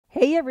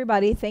Hey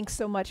everybody, thanks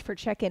so much for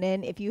checking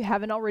in. If you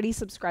haven't already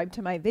subscribed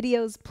to my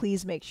videos,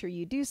 please make sure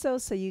you do so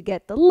you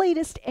get the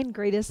latest and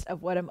greatest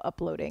of what I'm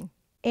uploading.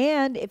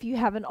 And if you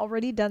haven't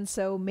already done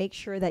so, make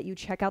sure that you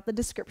check out the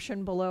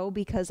description below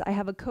because I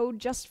have a code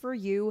just for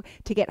you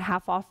to get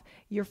half off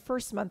your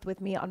first month with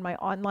me on my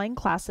online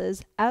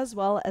classes, as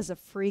well as a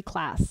free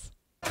class.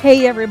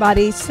 Hey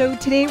everybody, so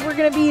today we're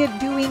going to be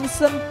doing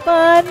some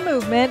fun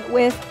movement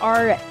with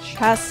our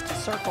chest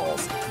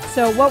circles.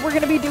 So what we're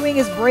going to be doing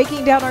is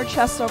breaking down our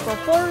chest circle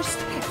first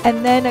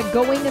and then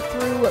going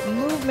through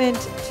movement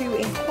to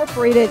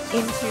incorporate it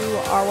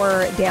into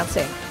our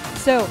dancing.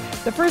 So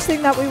the first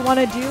thing that we want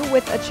to do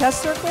with a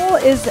chest circle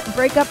is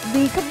break up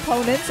the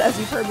components, as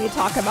you've heard me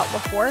talk about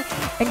before,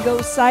 and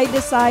go side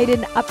to side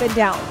and up and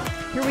down.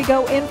 Here we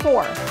go in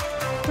 4,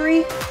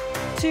 3,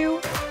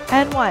 2,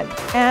 and 1,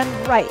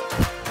 and right,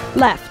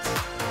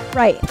 left,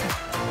 right,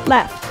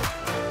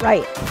 left,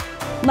 right,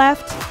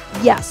 left.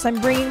 Yes, I'm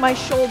bringing my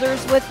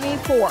shoulders with me.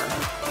 4,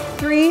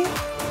 3,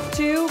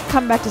 2,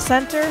 come back to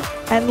center,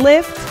 and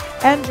lift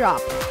and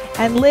drop,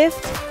 and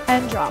lift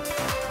and drop.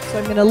 So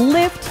I'm going to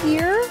lift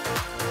here,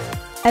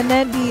 and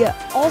then be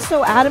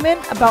also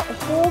adamant about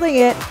holding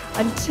it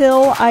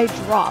until I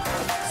drop.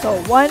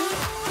 So 1,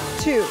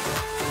 2,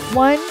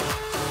 1,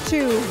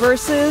 2,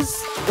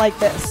 versus like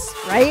this,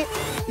 right?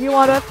 You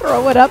want to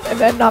throw it up and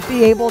then not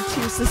be able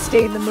to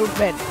sustain the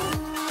movement.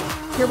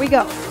 Here we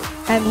go.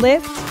 And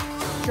lift,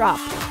 drop,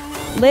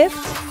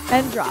 lift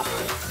and drop,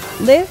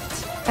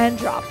 lift and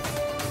drop,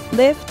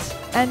 lift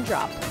and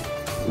drop,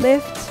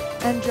 lift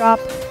and drop,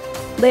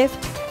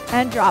 lift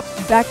and drop.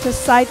 Back to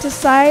side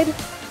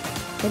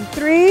in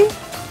 3,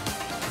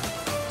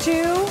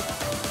 2,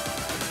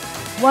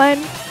 1.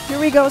 Here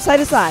we go, side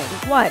to side.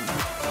 1,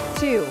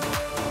 2,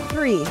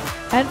 3,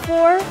 and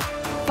 4,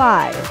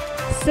 5,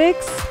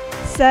 6,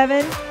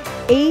 7,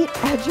 8.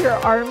 Add your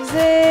arms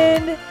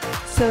in,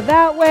 so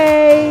that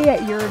way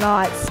you're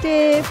not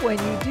stiff when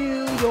you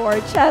do your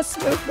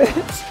chest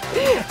movement.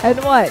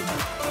 And 1,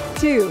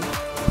 2,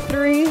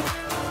 3,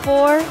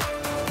 4,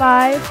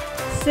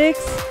 5, 6,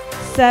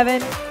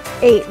 7,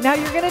 8. Now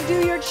you're going to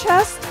do your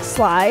chest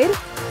slide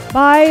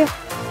by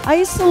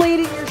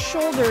isolating your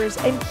shoulders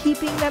and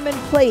keeping them in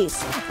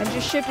place and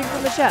just shifting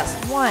from the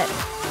chest. 1,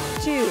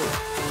 2,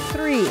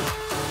 3,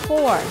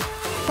 4,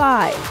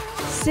 5,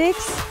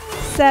 6,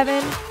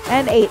 7,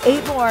 and 8.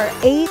 8 more.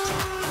 8,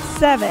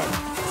 7,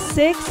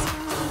 6,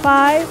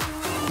 5,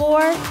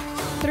 4,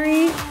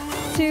 3,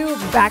 2.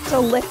 Back to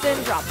lift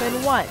and drop in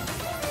 1,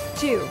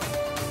 2,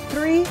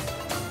 3,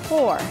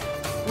 4.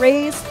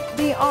 Raise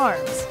the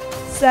arms.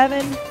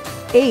 7,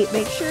 8.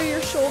 Make sure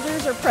your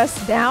shoulders are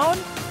pressed down.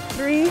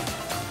 3,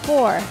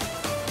 4,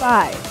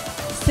 5,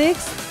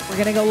 6. We're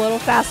going to go a little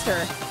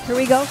faster. Here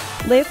we go.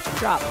 Lift,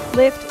 drop,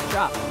 lift,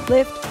 drop,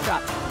 lift,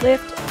 drop,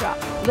 lift,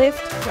 drop,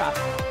 lift, drop.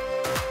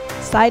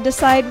 Side to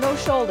side, no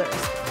shoulders.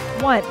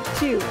 1,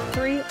 2,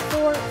 3,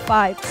 4,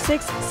 5,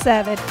 6,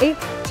 7, 8.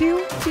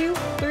 2, 2,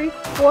 3,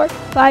 4,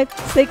 5,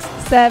 6,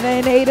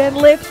 7, 8. And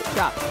lift,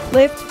 drop,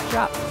 lift,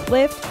 drop,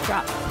 lift,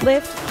 drop,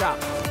 lift, drop.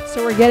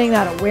 So we're getting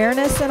that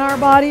awareness in our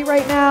body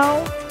right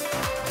now.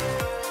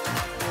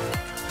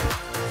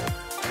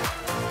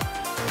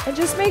 And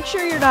just make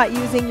sure you're not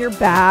using your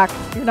back.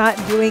 You're not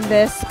doing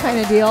this kind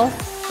of deal,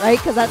 right?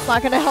 Because that's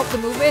not going to help the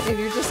movement, and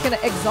you're just going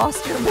to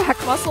exhaust your back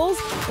muscles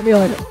and be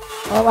like,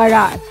 oh my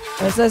God,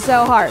 this is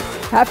so hard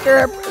after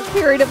a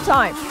period of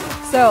time.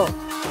 So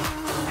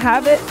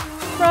have it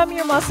from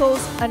your muscles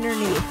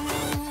underneath.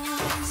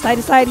 Side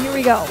to side, here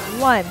we go.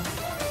 1,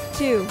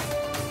 2,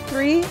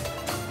 3,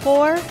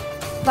 4,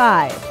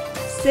 5,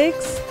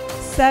 6,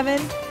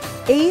 7,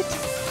 8.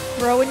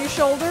 Throw in your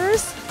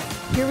shoulders.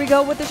 Here we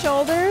go with the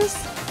shoulders.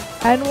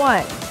 And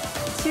 1,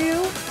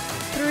 2,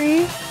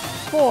 3,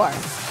 4,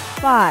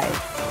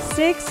 5,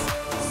 6,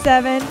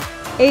 7,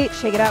 8.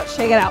 Shake it out,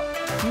 shake it out.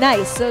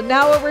 Nice. So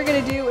now what we're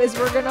going to do is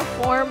we're going to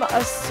form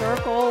a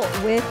circle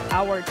with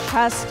our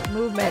chest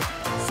movement.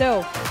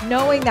 So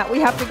knowing that we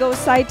have to go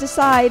side to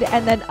side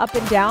and then up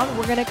and down,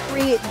 we're going to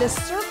create this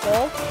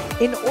circle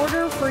in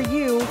order for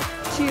you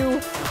to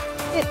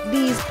hit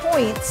these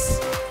points,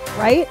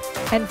 right?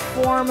 And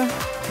form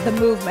the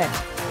movement.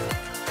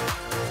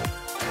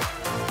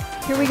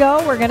 Here we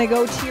go. We're going to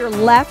go to your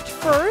left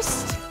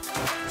first.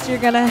 So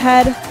you're going to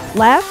head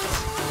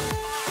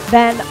left,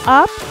 then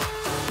up,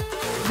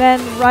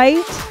 then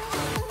right,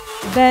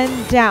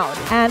 then down.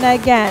 And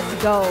again,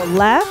 go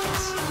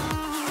left,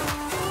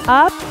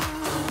 up,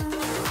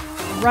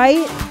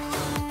 right,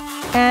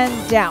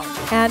 and down.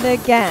 And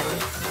again,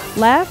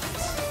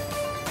 left,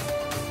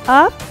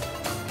 up,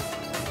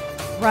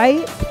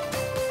 right,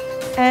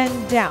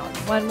 and down.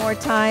 One more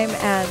time,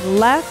 and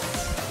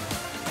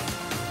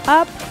left,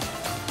 up,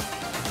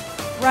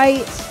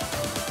 right,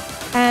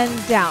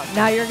 and down.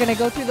 Now you're going to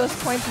go through those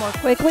points more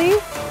quickly.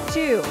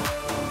 2,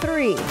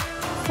 3,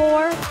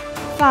 4,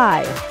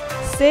 5,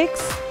 6,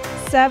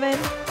 7,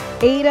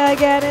 8.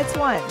 Again, it's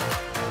 1,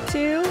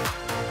 2,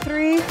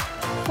 3,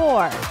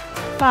 4,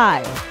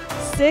 5,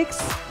 6,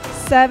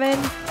 7,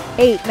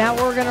 8. Now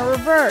we're going to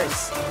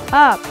reverse.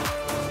 Up,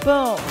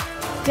 boom,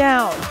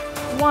 down,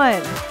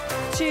 1,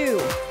 2,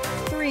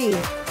 3,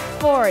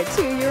 4,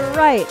 to your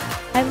right,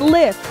 and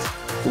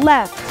lift,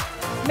 left.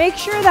 Make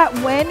sure that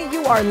when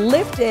you are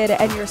lifted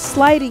and you're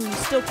sliding, you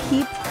still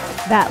keep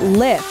that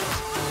lift.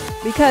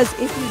 Because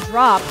if you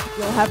drop,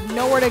 you'll have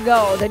nowhere to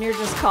go. Then you're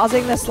just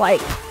causing this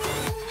like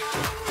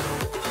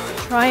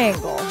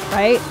triangle,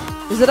 right?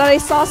 Is it an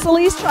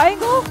isosceles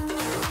triangle?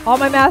 All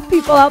my math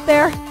people out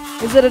there,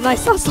 is it an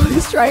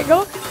isosceles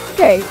triangle?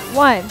 Okay,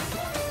 1,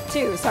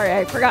 2, sorry,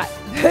 I forgot.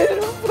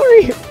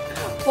 3,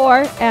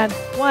 4, and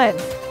 1,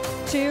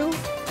 2,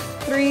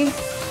 3,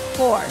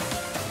 4.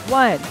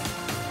 1,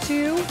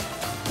 2,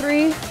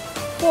 3,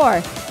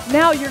 4.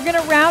 Now you're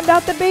gonna round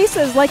out the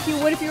bases like you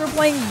would if you were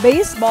playing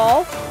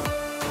baseball,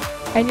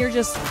 and you're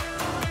just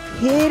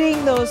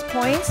hitting those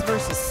points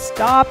versus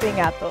stopping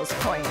at those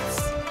points.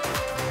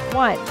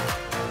 1,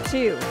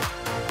 2,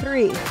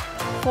 3,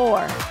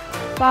 4,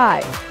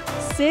 5,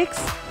 6,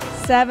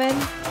 7,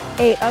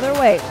 8. Other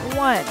way.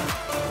 1,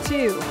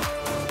 2,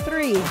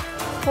 3,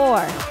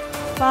 4,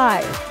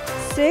 5,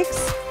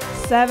 6,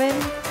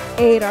 7,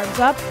 8. Arms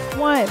up.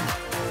 1,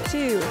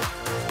 2,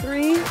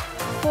 3,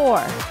 4,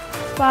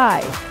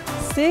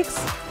 5, 6,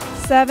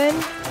 7,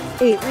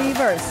 8.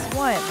 Reverse.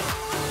 1,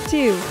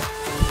 2,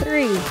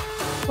 3,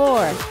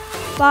 4,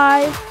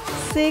 5,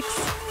 6,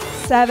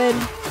 7,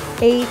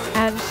 8,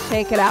 and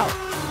shake it out.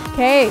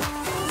 Okay,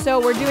 so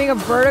we're doing a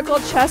vertical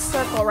chest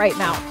circle right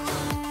now.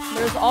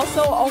 There's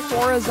also a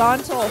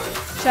horizontal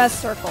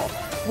chest circle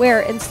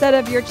where instead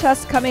of your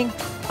chest coming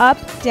up,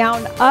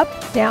 down,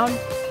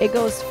 it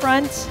goes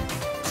front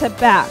to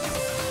back,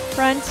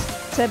 front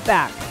to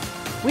back.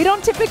 We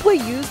don't typically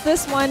use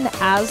this one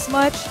as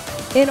much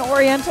in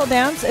Oriental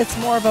dance. It's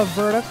more of a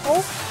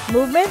vertical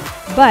movement,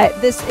 but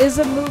this is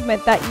a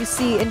movement that you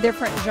see in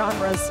different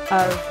genres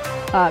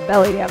of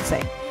belly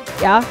dancing.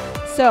 Yeah,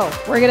 so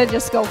we're gonna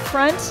just go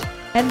front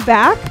and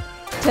back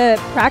to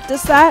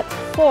practice that.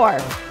 4,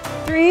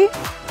 3,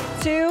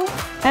 2,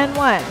 and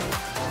 1.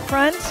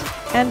 Front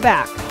and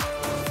back,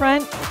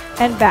 front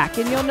and back.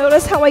 And you'll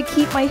notice how I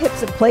keep my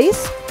hips in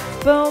place.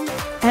 Boom,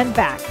 and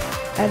back,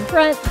 and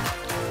front,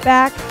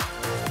 back,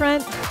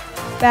 front,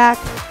 back,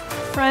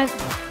 front,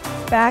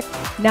 back.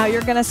 Now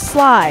you're gonna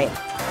slide.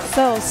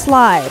 So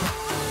slide,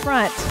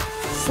 front,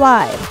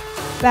 slide,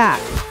 back,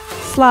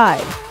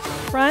 slide,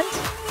 front,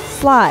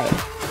 slide,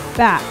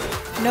 back.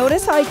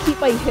 Notice how I keep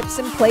my hips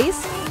in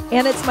place,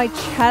 and it's my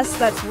chest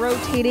that's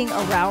rotating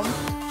around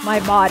my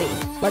body.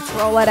 Let's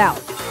roll it out.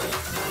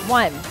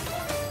 1,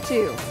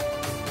 2,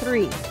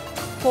 3,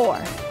 4,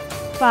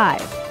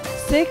 5,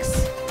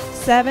 6,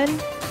 7,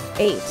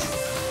 8.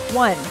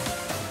 1,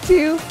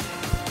 2,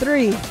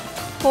 3,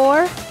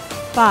 4,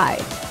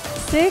 5,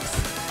 6,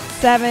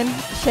 7.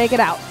 Shake it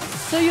out.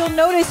 So you'll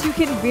notice you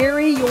can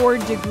vary your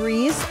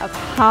degrees of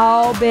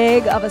how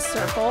big of a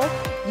circle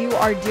you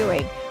are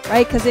doing,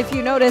 right? Because if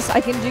you notice, I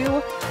can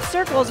do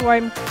circles where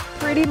I'm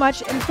pretty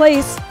much in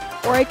place,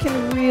 or I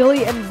can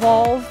really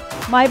involve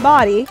my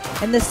body.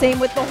 And the same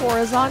with the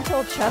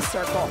horizontal chest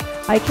circle.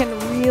 I can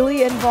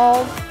really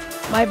involve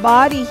my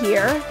body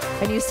here,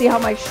 and you see how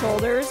my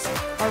shoulders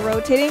are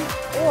rotating,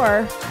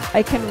 or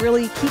I can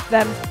really keep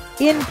them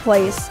in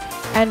place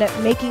and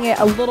making it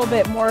a little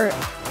bit more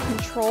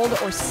controlled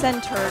or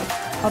centered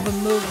of a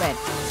movement.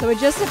 So it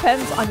just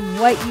depends on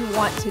what you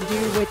want to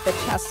do with the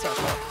chest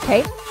circle,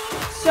 okay?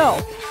 So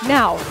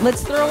now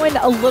let's throw in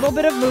a little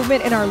bit of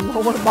movement in our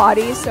lower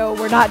body, so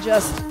we're not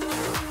just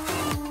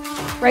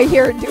right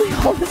here doing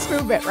all this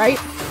movement, right?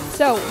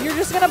 So you're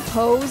just gonna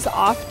pose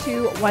off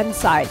to one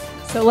side.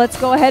 So let's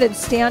go ahead and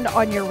stand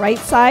on your right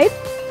side,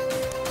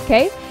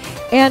 okay?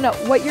 And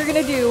what you're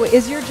gonna do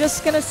is you're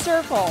just gonna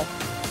circle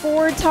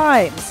 4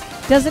 times.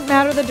 Doesn't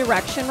matter the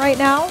direction right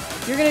now.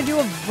 You're gonna do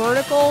a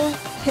vertical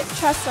hip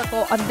chest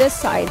circle on this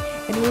side.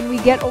 And when we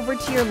get over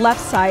to your left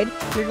side,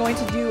 you're going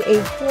to do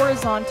a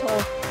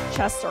horizontal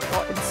chest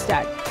circle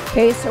instead.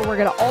 Okay, so we're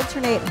gonna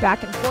alternate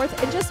back and forth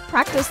and just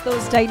practice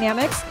those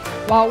dynamics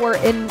while we're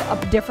in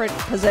a different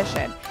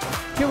position.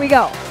 Here we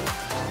go.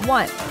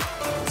 1,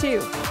 2,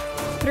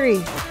 3,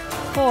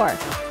 4,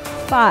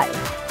 5,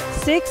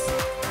 6,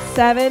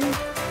 7,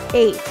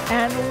 8.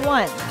 And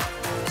 1,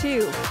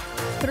 2,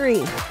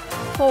 3,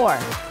 4,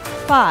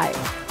 5,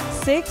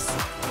 6,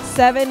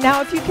 7.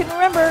 Now if you can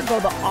remember, go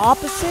the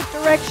opposite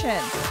direction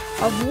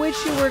of which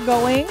you were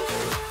going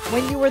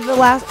when you were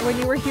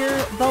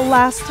here the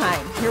last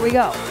time. Here we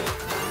go.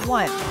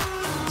 1,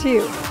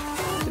 2,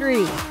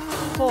 3,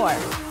 4,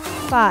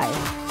 5,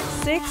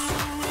 6,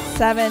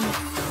 7,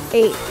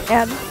 8.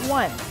 And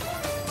 1,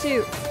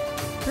 2,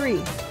 3,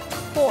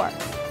 4,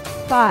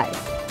 5,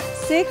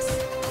 6,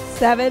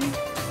 7,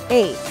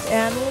 8.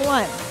 And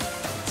 1,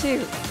 2,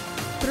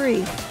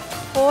 3,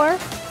 4,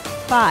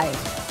 5,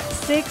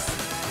 6,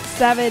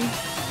 7,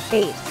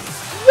 8.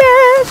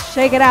 Yes!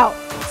 Shake it out.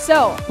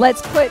 So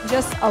let's put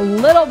just a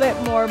little bit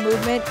more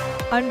movement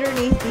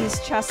underneath these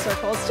chest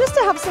circles just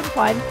to have some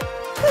fun,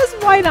 because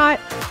why not,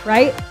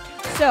 right?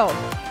 So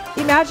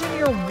imagine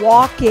you're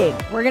walking.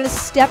 We're gonna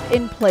step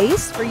in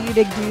place for you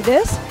to do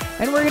this,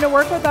 and we're gonna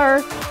work with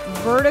our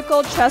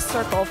vertical chest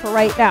circle for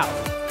right now.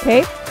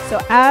 Okay, so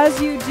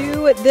as you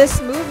do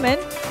this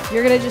movement,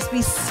 you're gonna just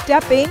be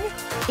stepping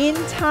in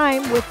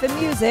time with the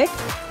music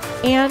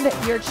and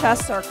your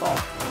chest circle.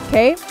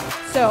 Okay,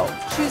 so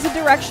choose a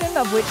direction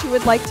of which you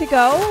would like to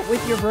go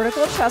with your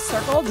vertical chest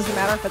circle. Doesn't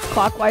matter if it's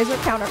clockwise or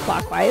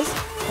counterclockwise.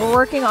 We're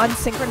working on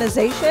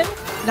synchronization,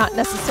 not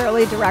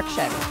necessarily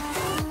direction.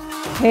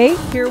 Okay,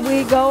 here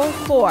we go.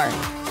 4,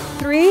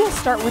 3,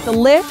 start with a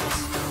lift.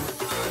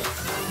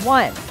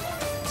 1,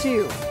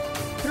 2,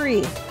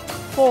 3,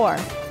 4,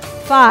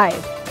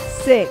 5,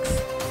 6,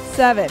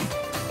 7,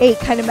 8.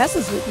 Kind of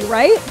messes with you,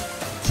 right?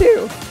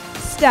 2,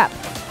 step,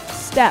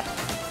 step.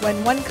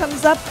 When one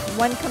comes up,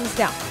 one comes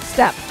down.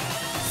 Step,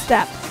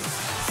 step,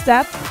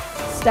 step,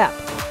 step,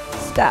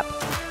 step,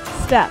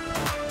 step,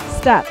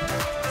 step,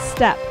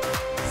 step,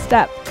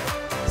 step,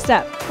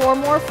 step. 4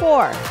 more.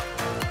 4,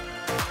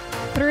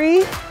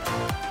 3,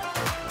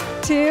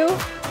 2,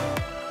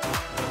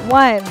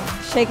 1.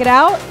 Shake it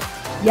out.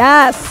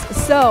 Yes.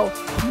 So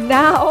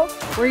now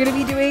we're going to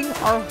be doing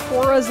our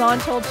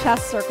horizontal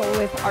chest circle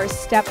with our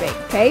stepping.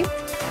 Okay.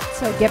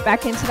 So get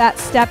back into that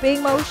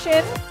stepping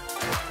motion.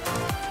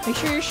 Make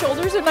sure your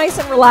shoulders are nice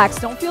and relaxed.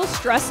 Don't feel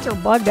stressed or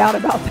bugged out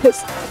about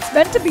this. It's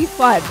meant to be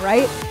fun,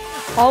 right?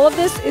 All of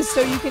this is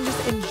so you can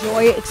just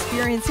enjoy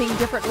experiencing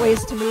different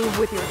ways to move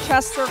with your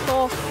chest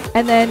circle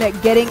and then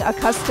getting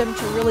accustomed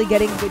to really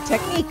getting good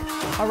technique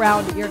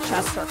around your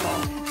chest circle.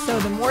 So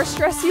the more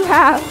stress you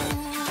have,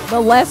 the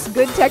less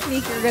good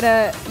technique you're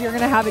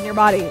gonna have in your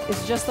body.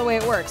 It's just the way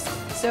it works.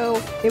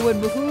 So it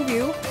would behoove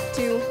you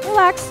to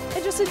relax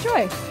and just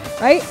enjoy,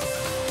 right?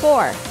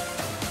 4,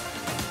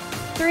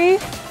 3,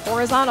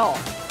 horizontal.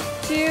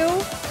 2,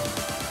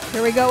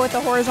 here we go with the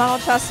horizontal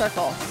chest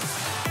circle.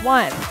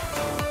 1,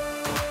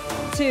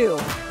 2,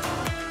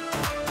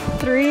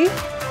 3,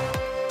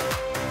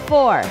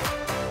 4,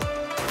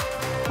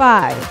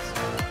 5,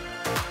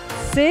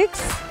 6,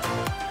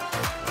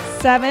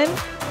 7,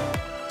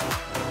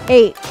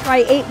 8.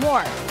 Try 8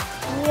 more.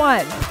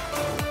 1,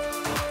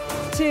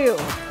 2,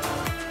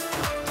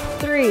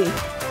 3,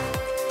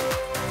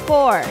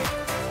 4,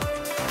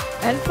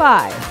 and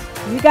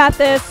 5. You got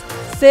this.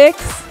 6,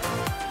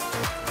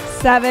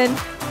 7,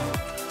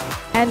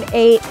 and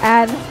 8,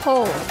 and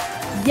hold.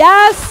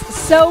 Yes,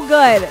 so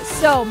good.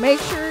 So make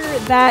sure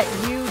that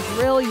you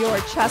drill your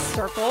chest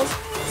circles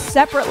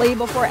separately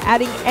before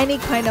adding any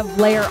kind of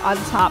layer on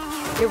top.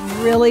 It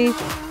really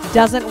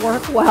doesn't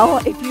work well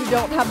if you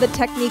don't have the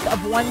technique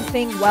of one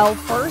thing well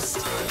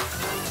first,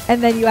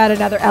 and then you add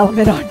another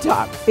element on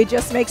top. It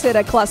just makes it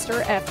a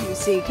cluster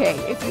F-U-C-K,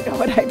 if you know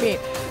what I mean.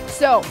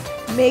 So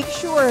make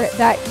sure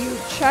that you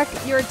check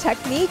your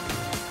technique.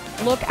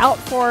 Look out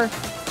for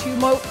too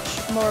much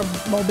more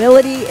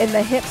mobility in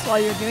the hips while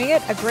you're doing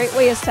it. A great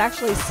way is to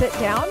actually sit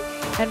down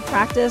and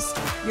practice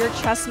your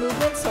chest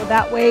movement, so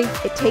that way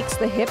it takes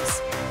the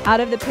hips out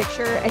of the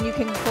picture and you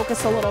can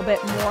focus a little bit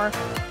more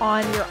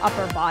on your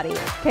upper body.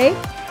 Okay?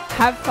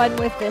 Have fun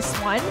with this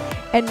one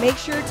and make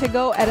sure to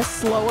go at a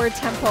slower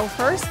tempo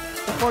first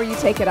before you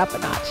take it up a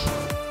notch.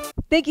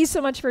 Thank you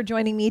so much for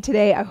joining me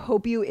today. I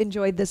hope you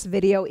enjoyed this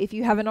video. If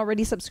you haven't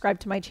already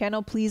subscribed to my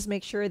channel, please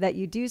make sure that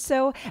you do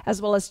so,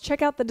 as well as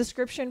check out the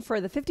description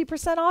for the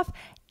 50% off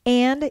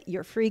and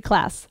your free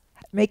class.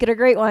 Make it a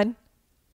great one.